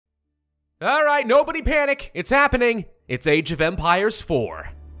Alright, nobody panic. It's happening. It's Age of Empires 4.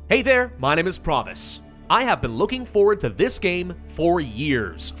 Hey there, my name is Pravus. I have been looking forward to this game for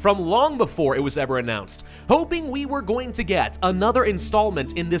years, from long before it was ever announced, hoping we were going to get another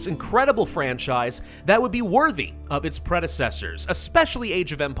installment in this incredible franchise that would be worthy of its predecessors, especially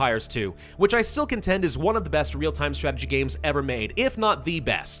Age of Empires 2, which I still contend is one of the best real-time strategy games ever made, if not the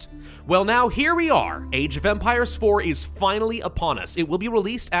best. Well, now here we are. Age of Empires 4 is finally upon us. It will be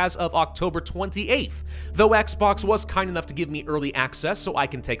released as of October 28th, though Xbox was kind enough to give me early access so I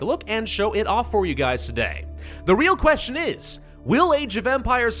can take a look and show it off for you guys today. The real question is, will Age of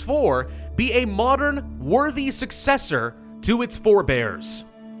Empires 4 be a modern, worthy successor to its forebears?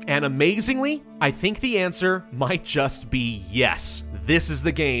 And amazingly, I think the answer might just be yes. This is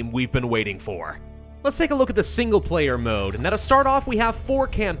the game we've been waiting for. Let's take a look at the single-player mode. Now to start off, we have 4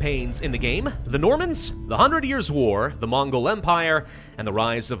 campaigns in the game: the Normans, the 100 Years' War, the Mongol Empire, and the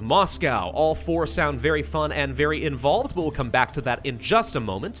Rise of Moscow. All 4 sound very fun and very involved, but we'll come back to that in just a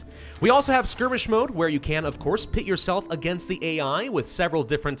moment. We also have Skirmish mode, where you can, of course, pit yourself against the AI with several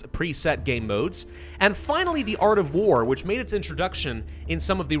different preset game modes. And finally, the Art of War, which made its introduction in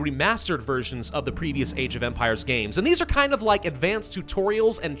some of the remastered versions of the previous Age of Empires games. And these are kind of like advanced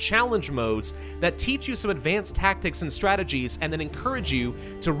tutorials and challenge modes that teach you some advanced tactics and strategies and then encourage you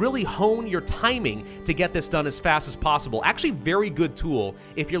to really hone your timing to get this done as fast as possible. Actually, very good tool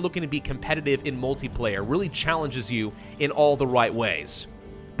if you're looking to be competitive in multiplayer. Really challenges you in all the right ways.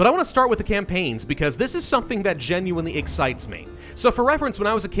 But I want to start with the campaigns because this is something that genuinely excites me. So for reference, when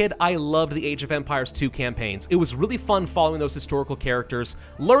I was a kid, I loved the Age of Empires 2 campaigns. It was really fun following those historical characters,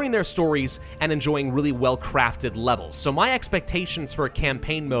 learning their stories, and enjoying really well-crafted levels. So my expectations for a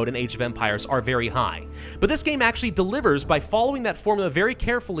campaign mode in Age of Empires are very high. But this game actually delivers by following that formula very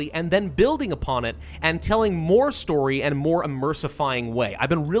carefully and then building upon it and telling more story and more immersifying way. I've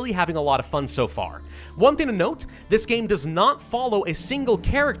been really having a lot of fun so far. One thing to note, this game does not follow a single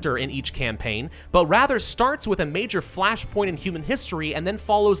character in each campaign, but rather starts with a major flashpoint in human history and then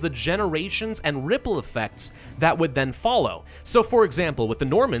follows the generations and ripple effects that would then follow. So for example, with the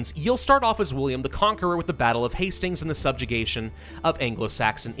Normans, you'll start off as William the Conqueror with the Battle of Hastings and the subjugation of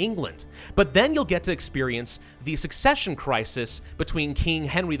Anglo-Saxon England. But then you'll get to experience the succession crisis between King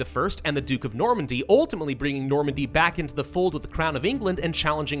Henry I and the Duke of Normandy, ultimately bringing Normandy back into the fold with the Crown of England and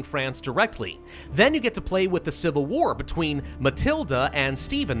challenging France directly. Then you get to play with the Civil War between Matilda and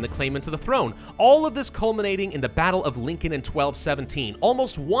Stephen, the claimant to the throne. All of this culminating in the Battle of Lincoln in 1217.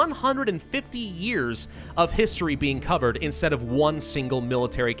 Almost 150 years of history being covered instead of one single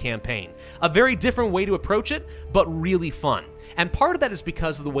military campaign. A very different way to approach it, but really fun. And part of that is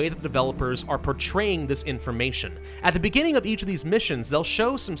because of the way that the developers are portraying this information. At the beginning of each of these missions, they'll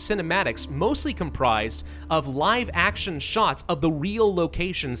show some cinematics mostly comprised of live action shots of the real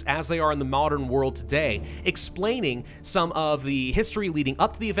locations as they are in the modern world today, explaining some of the history leading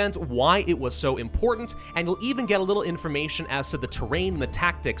up to the event, why it was so important, and you'll even get a little information as to the terrain and the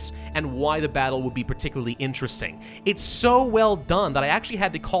tactics and why the battle would be particularly interesting. It's so well done that I actually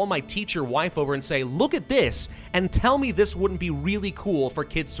had to call my teacher wife over and say, look at this and tell me this wouldn't be really cool for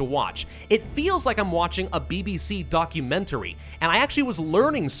kids to watch. It feels like I'm watching a BBC documentary, and I actually was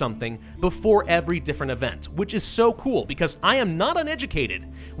learning something before every different event, which is so cool because I am not uneducated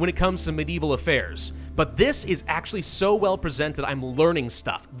when it comes to medieval affairs. But this is actually so well presented, I'm learning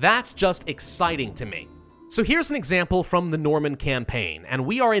stuff. That's just exciting to me. So here's an example from the Norman campaign, and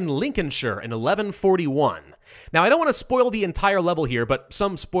we are in Lincolnshire in 1141. Now, I don't want to spoil the entire level here, but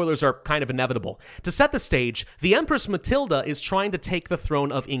some spoilers are kind of inevitable. To set the stage, the Empress Matilda is trying to take the throne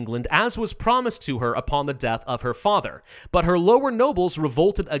of England as was promised to her upon the death of her father. But her lower nobles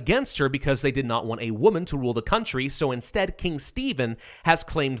revolted against her because they did not want a woman to rule the country, so instead King Stephen has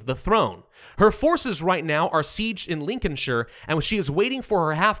claimed the throne. Her forces right now are sieged in Lincolnshire, and she is waiting for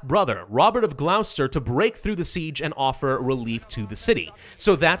her half-brother, Robert of Gloucester, to break through the siege and offer relief to the city.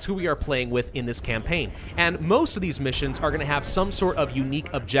 So that's who we are playing with in this campaign. And most of these missions are going to have some sort of unique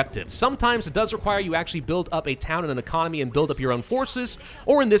objective. Sometimes it does require you actually build up a town and an economy and build up your own forces,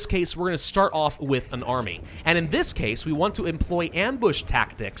 or in this case, we're going to start off with an army. And in this case, we want to employ ambush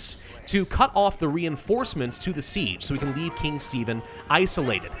tactics to cut off the reinforcements to the siege so we can leave King Stephen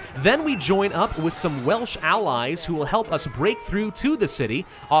isolated. Then we join up with some Welsh allies who will help us break through to the city,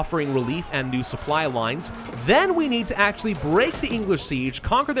 offering relief and new supply lines. Then we need to actually break the English siege,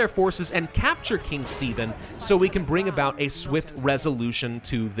 conquer their forces, and capture King Stephen so we can bring about a swift resolution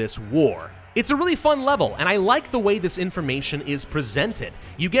to this war. It's a really fun level, and I like the way this information is presented.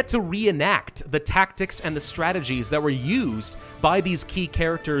 You get to reenact the tactics and the strategies that were used by these key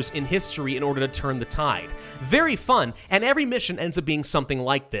characters in history in order to turn the tide. Very fun, and every mission ends up being something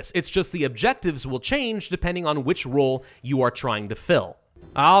like this. It's just the objectives will change depending on which role you are trying to fill.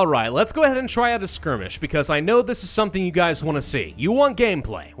 Alright, let's go ahead and try out a skirmish, because I know this is something you guys want to see. You want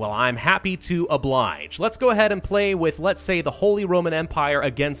gameplay? Well, I'm happy to oblige. Let's go ahead and play with, let's say, the Holy Roman Empire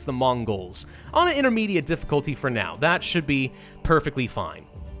against the Mongols. On an intermediate difficulty for now. That should be perfectly fine.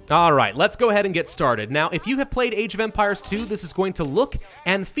 Alright, let's go ahead and get started. Now, if you have played Age of Empires 2, this is going to look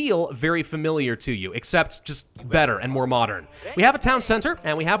and feel very familiar to you, except just better and more modern. We have a town center,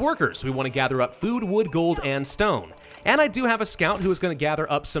 and we have workers. We want to gather up food, wood, gold, and stone. And I do have a scout who is going to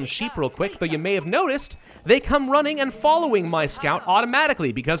gather up some sheep real quick, though you may have noticed they come running and following my scout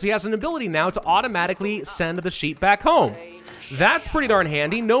automatically, because he has an ability now to automatically send the sheep back home. That's pretty darn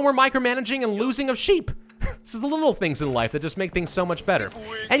handy. No more micromanaging and losing of sheep. This is the little things in life that just make things so much better.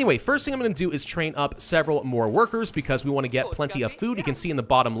 Anyway, first thing I'm going to do is train up several more workers because we want to get plenty of food. You can see in the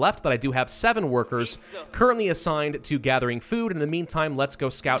bottom left that I do have 7 workers currently assigned to gathering food. In the meantime, let's go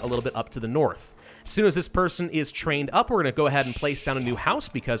scout a little bit up to the north. As soon as this person is trained up, we're going to go ahead and place down a new house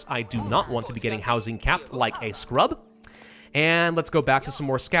because I do not want to be getting housing capped like a scrub. And let's go back to some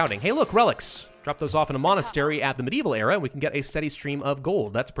more scouting. Hey, look, relics. Drop those off in a monastery at the medieval era, and we can get a steady stream of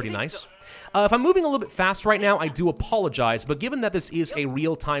gold. That's pretty nice. If I'm moving a little bit fast right now, I do apologize, but given that this is a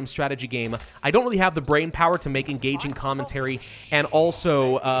real-time strategy game, I don't really have the brain power to make engaging commentary and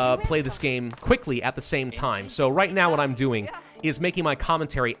also play this game quickly at the same time. So right now what I'm doing is making my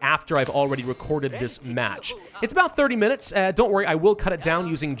commentary after I've already recorded this match. It's about 30 minutes. Don't worry, I will cut it down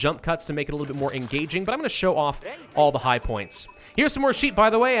using jump cuts to make it a little bit more engaging, but I'm going to show off all the high points. Here's some more sheep, by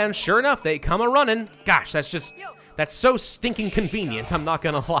the way, and sure enough, they come a-running. Gosh, that's so stinking convenient, I'm not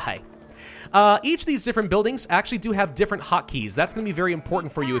gonna lie. Each of these different buildings actually do have different hotkeys. That's going to be very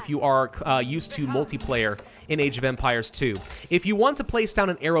important for you if you are used to multiplayer in Age of Empires 2. If you want to place down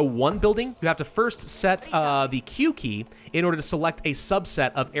an Era 1 building, you have to first set the Q key in order to select a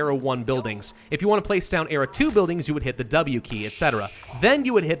subset of Era 1 buildings. If you want to place down Era 2 buildings, you would hit the W key, etc. Then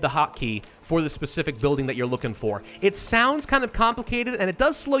you would hit the hotkey for the specific building that you're looking for. It sounds kind of complicated, and it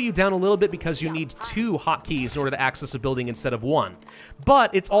does slow you down a little bit because you need 2 hotkeys in order to access a building instead of 1.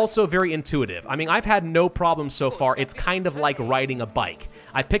 But it's also very intuitive. I mean, I've had no problems so far. It's kind of like riding a bike.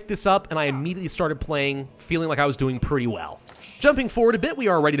 I picked this up, and I immediately started playing, feeling like I was doing pretty well. Jumping forward a bit, we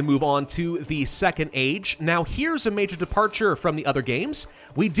are ready to move on to the second age. Now, here's a major departure from the other games.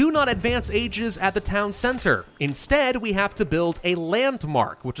 We do not advance ages at the town center. Instead, we have to build a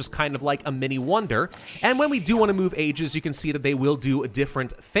landmark, which is kind of like a mini wonder. And when we do want to move ages, you can see that they will do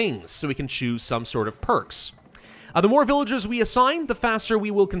different things, so we can choose some sort of perks. The more villagers we assign, the faster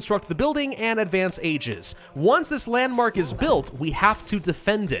we will construct the building and advance ages. Once this landmark is built, we have to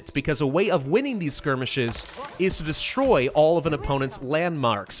defend it, because a way of winning these skirmishes is to destroy all of an opponent's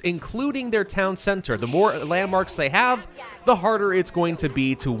landmarks, including their town center. The more landmarks they have, the harder it's going to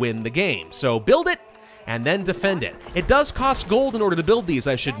be to win the game. So build it, and then defend it. It does cost gold in order to build these,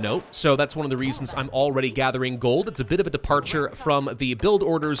 I should note, so that's one of the reasons I'm already gathering gold. It's a bit of a departure from the build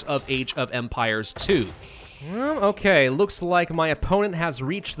orders of Age of Empires 2. Well, okay, looks like my opponent has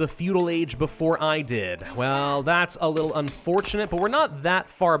reached the feudal age before I did. Well, that's a little unfortunate, but we're not that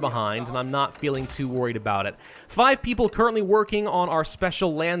far behind, and I'm not feeling too worried about it. 5 people currently working on our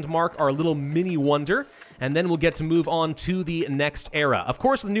special landmark, our little mini wonder, and then we'll get to move on to the next era. Of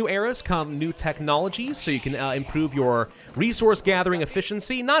course, with new eras come new technologies, so you can improve your resource gathering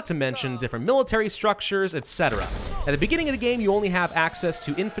efficiency, not to mention different military structures, etc. At the beginning of the game, you only have access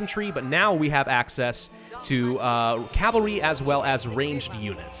to infantry, but now we have access to cavalry as well as ranged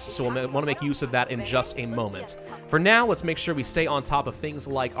units. So we'll want to make use of that in just a moment. For now, let's make sure we stay on top of things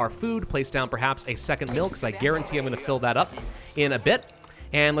like our food, place down perhaps a second mill, because I guarantee I'm going to fill that up in a bit.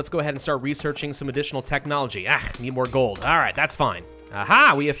 And let's go ahead and start researching some additional technology. Need more gold. All right, that's fine.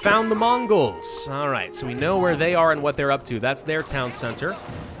 Aha, we have found the Mongols. All right, so we know where they are and what they're up to. That's their town center.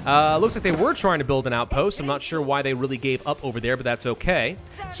 Looks like they were trying to build an outpost. I'm not sure why they really gave up over there, but that's okay.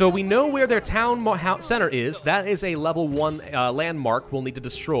 So we know where their town center is. That is a level 1 landmark we'll need to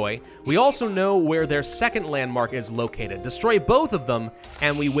destroy. We also know where their second landmark is located. Destroy both of them,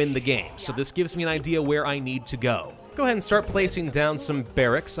 and we win the game. So this gives me an idea where I need to go. Go ahead and start placing down some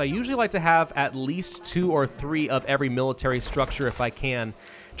barracks. I usually like to have at least 2 or 3 of every military structure if I can,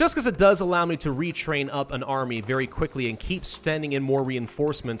 just because it does allow me to retrain up an army very quickly and keep sending in more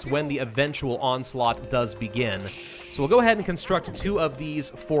reinforcements when the eventual onslaught does begin. So we'll go ahead and construct 2 of these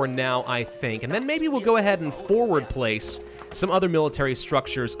for now, I think, and then maybe we'll go ahead and forward place some other military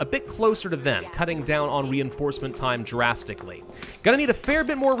structures a bit closer to them, cutting down on reinforcement time drastically. Gonna need a fair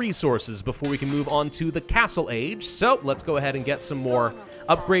bit more resources before we can move on to the castle age, so let's go ahead and get some more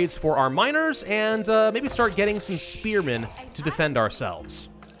upgrades for our miners, and maybe start getting some spearmen to defend ourselves.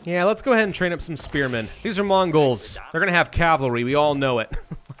 Yeah, let's go ahead and train up some spearmen. These are Mongols. They're gonna have cavalry, we all know it.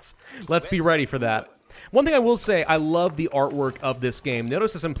 let's be ready for that. One thing I will say, I love the artwork of this game.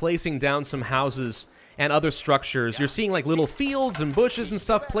 Notice as I'm placing down some houses and other structures, you're seeing like little fields and bushes and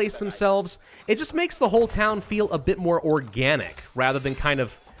stuff place themselves. It just makes the whole town feel a bit more organic, rather than kind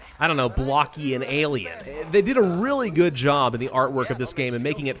of, I don't know, blocky and alien. They did a really good job in the artwork of this game and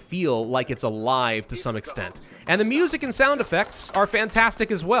making it feel like it's alive to some extent. And the music and sound effects are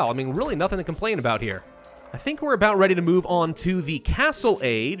fantastic as well. I mean, really nothing to complain about here. I think we're about ready to move on to the Castle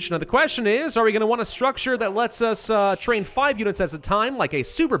Age. Now the question is, are we going to want a structure that lets us train 5 units at a time, like a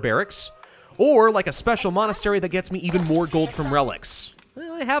super barracks, or like a special monastery that gets me even more gold from relics?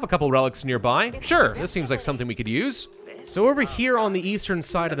 Well, I have a couple relics nearby. Sure, this seems like something we could use. So over here on the eastern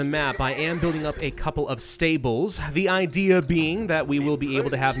side of the map, I am building up a couple of stables. The idea being that we will be able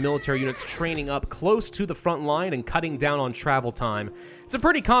to have military units training up close to the front line and cutting down on travel time. It's a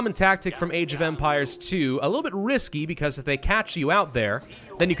pretty common tactic from Age of Empires 2, a little bit risky because if they catch you out there,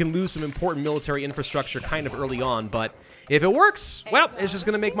 then you can lose some important military infrastructure kind of early on, but if it works, well, it's just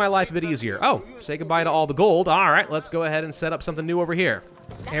going to make my life a bit easier. Oh, say goodbye to all the gold. All right, let's go ahead and set up something new over here.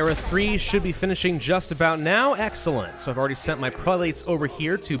 Era 3 should be finishing just about now. Excellent. So I've already sent my prelates over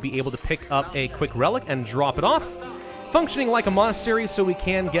here to be able to pick up a quick relic and drop it off. Functioning like a monastery so we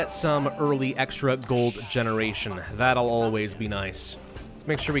can get some early extra gold generation. That'll always be nice. Let's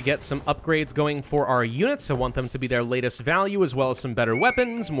make sure we get some upgrades going for our units. I want them to be their latest value, as well as some better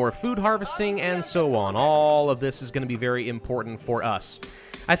weapons, more food harvesting, and so on. All of this is going to be very important for us.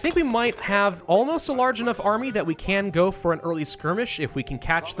 I think we might have almost a large enough army that we can go for an early skirmish if we can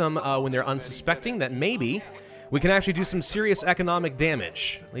catch them when they're unsuspecting, that maybe we can actually do some serious economic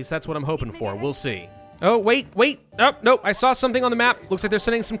damage. At least that's what I'm hoping for. We'll see. Oh, wait. Oh, no, I saw something on the map. Looks like they're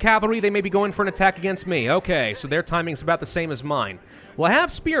sending some cavalry. They may be going for an attack against me. Okay, so their timing's about the same as mine. Well, I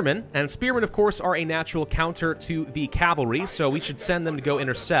have spearmen, and spearmen, of course, are a natural counter to the cavalry, so we should send them to go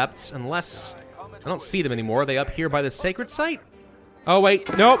intercept, unless I don't see them anymore. Are they up here by the sacred site? Oh,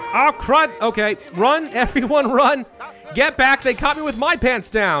 wait. Nope. Oh, crud. Okay. Run. Everyone run. Get back. They caught me with my pants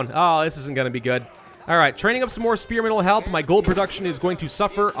down. Oh, this isn't going to be good. All right. Training up some more spearmen will help. My gold production is going to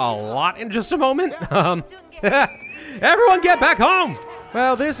suffer a lot in just a moment. Everyone get back home.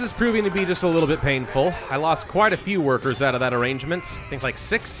 Well, this is proving to be just a little bit painful. I lost quite a few workers out of that arrangement. I think like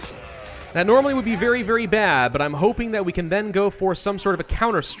 6. That normally would be very, very bad, but I'm hoping that we can then go for some sort of a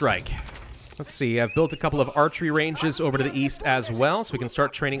counter-strike. Let's see, I've built a couple of archery ranges over to the east as well, so we can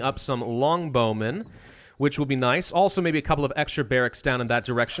start training up some longbowmen, which will be nice. Also, maybe a couple of extra barracks down in that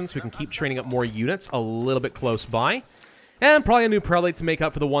direction, so we can keep training up more units a little bit close by. And probably a new prelate to make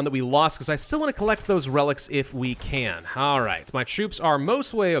up for the one that we lost, because I still want to collect those relics if we can. All right, my troops are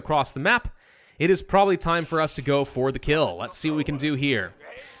most way across the map. It is probably time for us to go for the kill. Let's see what we can do here.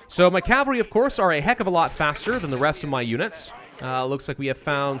 So my cavalry, of course, are a heck of a lot faster than the rest of my units. Looks like we have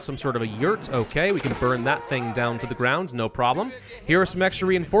found some sort of a yurt. Okay, we can burn that thing down to the ground, no problem. Here are some extra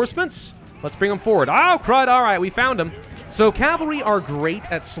reinforcements. Let's bring them forward. Oh, crud, all right, we found them. So cavalry are great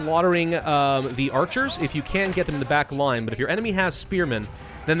at slaughtering the archers if you can get them in the back line, but if your enemy has spearmen,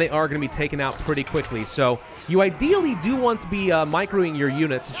 then they are going to be taken out pretty quickly. So you ideally do want to be microing your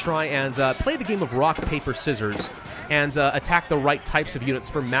units to try and play the game of rock, paper, scissors, and attack the right types of units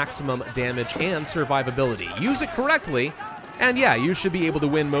for maximum damage and survivability. Use it correctly, and yeah, you should be able to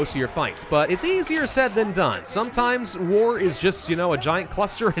win most of your fights, but it's easier said than done. Sometimes war is just, you know, a giant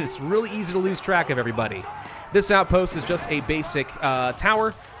cluster, and it's really easy to lose track of everybody. This outpost is just a basic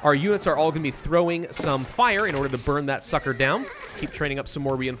tower. Our units are all going to be throwing some fire in order to burn that sucker down. Let's keep training up some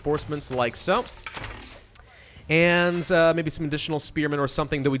more reinforcements like so. And maybe some additional spearmen or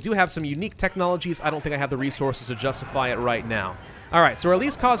something, though we do have some unique technologies. I don't think I have the resources to justify it right now. All right, so we're at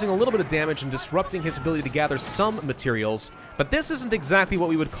least causing a little bit of damage and disrupting his ability to gather some materials, but this isn't exactly what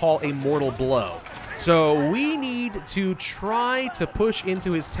we would call a mortal blow. So we need to try to push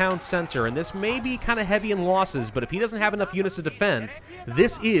into his town center, and this may be kind of heavy in losses, but if he doesn't have enough units to defend,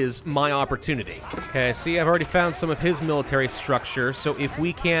 this is my opportunity. Okay, see, I've already found some of his military structure, so if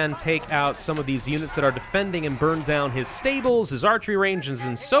we can take out some of these units that are defending and burn down his stables, his archery ranges,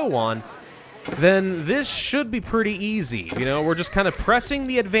 and so on, then this should be pretty easy. You know, we're just kind of pressing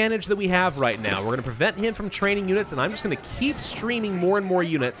the advantage that we have right now. We're going to prevent him from training units, and I'm just going to keep streaming more and more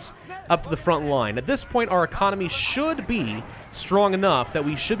units up to the front line. At this point, our economy should be strong enough that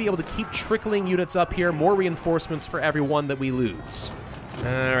we should be able to keep trickling units up here, more reinforcements for everyone that we lose.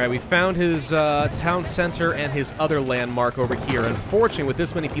 Alright, we found his town center and his other landmark over here. Unfortunately, with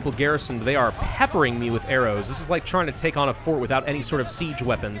this many people garrisoned, they are peppering me with arrows. This is like trying to take on a fort without any sort of siege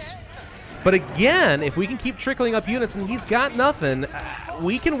weapons. But again, if we can keep trickling up units and he's got nothing,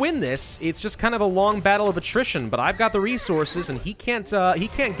 we can win this. It's just kind of a long battle of attrition, but I've got the resources and he can't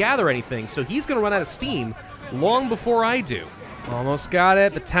gather anything, so he's going to run out of steam long before I do. Almost got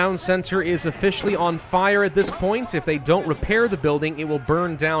it. The town center is officially on fire at this point. If they don't repair the building, it will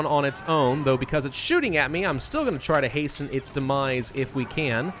burn down on its own, though because it's shooting at me, I'm still going to try to hasten its demise if we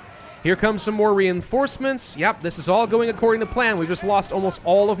can. Here comes some more reinforcements. Yep, this is all going according to plan. We've just lost almost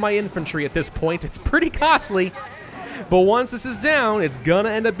all of my infantry at this point. It's pretty costly. But once this is down, it's gonna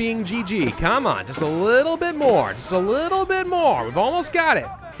end up being GG. Come on, just a little bit more. Just a little bit more. We've almost got it.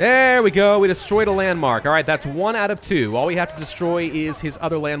 There we go. We destroyed a landmark. All right, that's 1 out of 2. All we have to destroy is his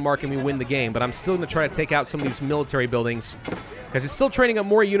other landmark and we win the game. But I'm still going to try to take out some of these military buildings because he's still training up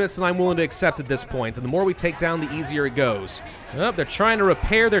more units than I'm willing to accept at this point. And the more we take down, the easier it goes. Oh, they're trying to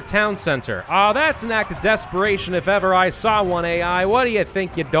repair their town center. Oh, that's an act of desperation if ever I saw one, AI. What do you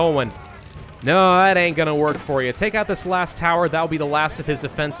think you're doing? No, that ain't gonna work for you. Take out this last tower. That'll be the last of his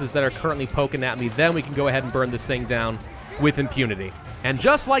defenses that are currently poking at me. Then we can go ahead and burn this thing down with impunity. And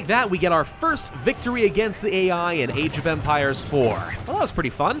just like that, we get our first victory against the AI in Age of Empires 4. Well, that was pretty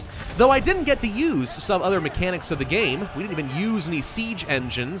fun. Though I didn't get to use some other mechanics of the game. We didn't even use any siege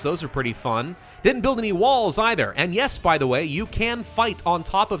engines. Those are pretty fun. Didn't build any walls either. And yes, by the way, you can fight on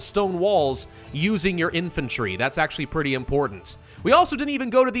top of stone walls using your infantry. That's actually pretty important. We also didn't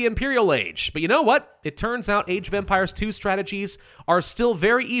even go to the Imperial Age. But you know what? It turns out Age of Empires 2 strategies are still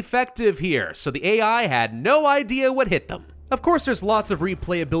very effective here. So the AI had no idea what hit them. Of course, there's lots of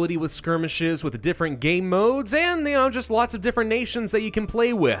replayability with skirmishes, with the different game modes, and, just lots of different nations that you can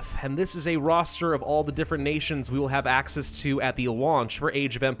play with. And this is a roster of all the different nations we will have access to at the launch for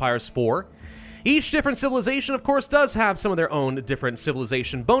Age of Empires 4. Each different civilization, of course, does have some of their own different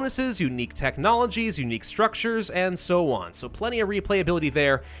civilization bonuses, unique technologies, unique structures, and so on. So plenty of replayability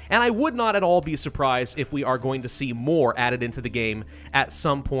there, and I would not at all be surprised if we are going to see more added into the game at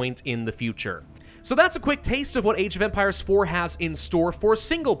some point in the future. So that's a quick taste of what Age of Empires 4 has in store for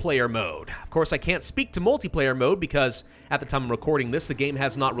single-player mode. Of course, I can't speak to multiplayer mode because at the time I'm recording this, the game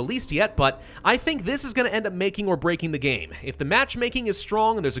has not released yet, but I think this is going to end up making or breaking the game. If the matchmaking is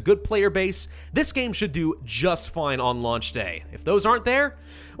strong and there's a good player base, this game should do just fine on launch day. If those aren't there,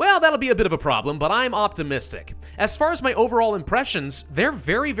 well, that'll be a bit of a problem, but I'm optimistic. As far as my overall impressions, they're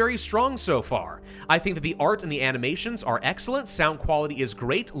very, very strong so far. I think that the art and the animations are excellent, sound quality is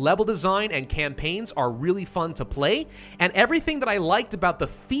great, level design and campaigns are really fun to play, and everything that I liked about the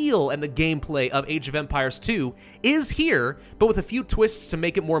feel and the gameplay of Age of Empires 2 is here, but with a few twists to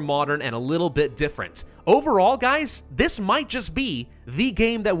make it more modern and a little bit different. Overall, guys, this might just be the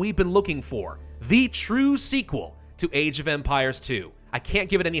game that we've been looking for, the true sequel to Age of Empires 2. I can't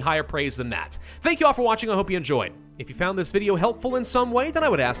give it any higher praise than that. Thank you all for watching. I hope you enjoyed. If you found this video helpful in some way, then I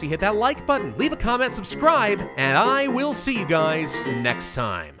would ask you hit that like button, leave a comment, subscribe, and I will see you guys next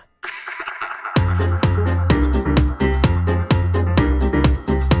time.